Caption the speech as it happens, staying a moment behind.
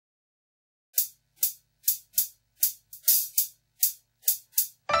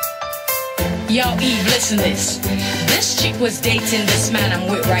Yo, Eve, listen to this. This chick was dating this man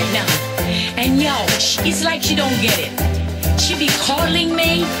I'm with right now. And yo, it's like she don't get it. She be calling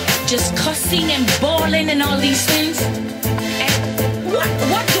me, just cussing and bawling and all these things. And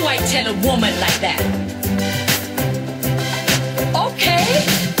what do I tell a woman like that?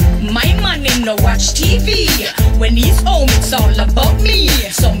 Okay, my man him no watch TV. When he's home, it's all about me.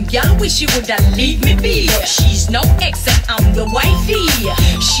 Some gal wish she woulda leave me be. She's no ex and I'm the wifey.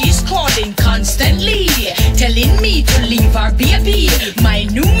 She's calling constantly, telling me to leave her baby. My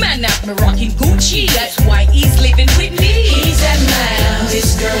new man at me rocking Gucci. That's why he's living with me. He's at my house.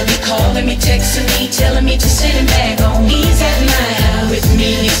 This girl be calling me, texting me, telling me to send him back home. He's at my house. With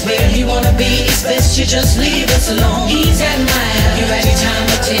me is where he wanna be. It's best you just leave us alone. He's at my house. You had your time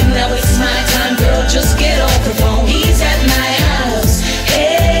with him, now it's my time, girl. Just get off the phone. He's at my house.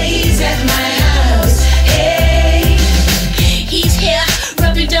 Hey, he's at my house. Hey, he's here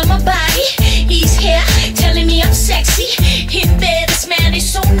rubbing down my body. He's here telling me I'm sexy. In bed, this man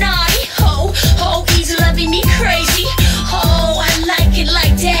is so naughty. Oh, oh, he's loving me crazy. Oh, I like it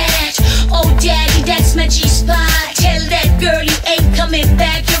like that. Oh, daddy, that's my G-spot. Tell that girl you ain't coming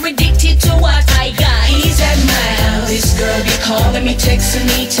back. You're addicted to what I got. He's at my house. This girl be calling me, texting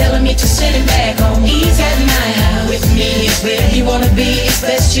me, telling me to send him back home. He's at my house. With me is where he wanna be. It's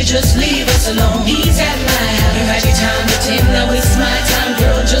best you just leave us alone. He's at my house. You had your time with him, now it's my time,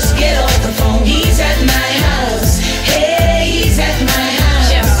 girl. Just get off the phone. He's at my house. Hey, he's at my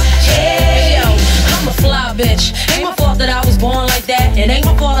house. Hey, yo, I'm a fly bitch. Ain't my fault that I was born like that. It ain't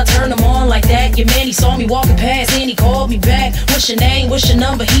my fault I turned him on like that. Your man, he saw me walking past and he called me back. What's your name? What's your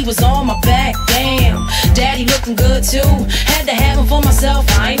number? He was on my back. Damn, daddy looking good too. Had to have him for myself.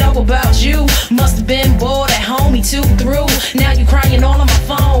 I ain't know about you. Must have been bored at home. He too through. Now you crying all on my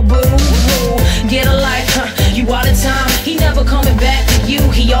phone, boo. Get a life, huh? You out of time. He never coming back to you.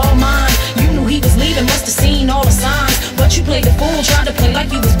 He all mine. You knew he was leaving. Must have seen all the signs. But you played the fool, tried to play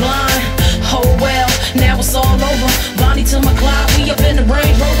like you was blind. Oh well, now it's all over. Bonnie to my Clyde, we up in the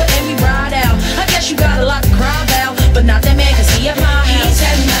Range Rover and we ride out. I guess you got a lot to cry about, but not that man, cause he at my house. He's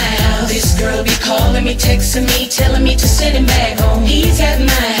at my house. This girl be calling me, texting me, telling me to send him back home. He's at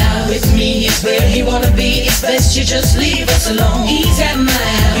my house. With me is where he wanna be. It's best you just leave us alone. He's at my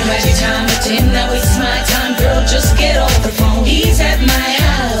house. You had your time with him, now it's my time, girl. Just get off the phone. He's at my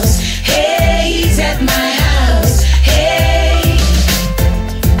house.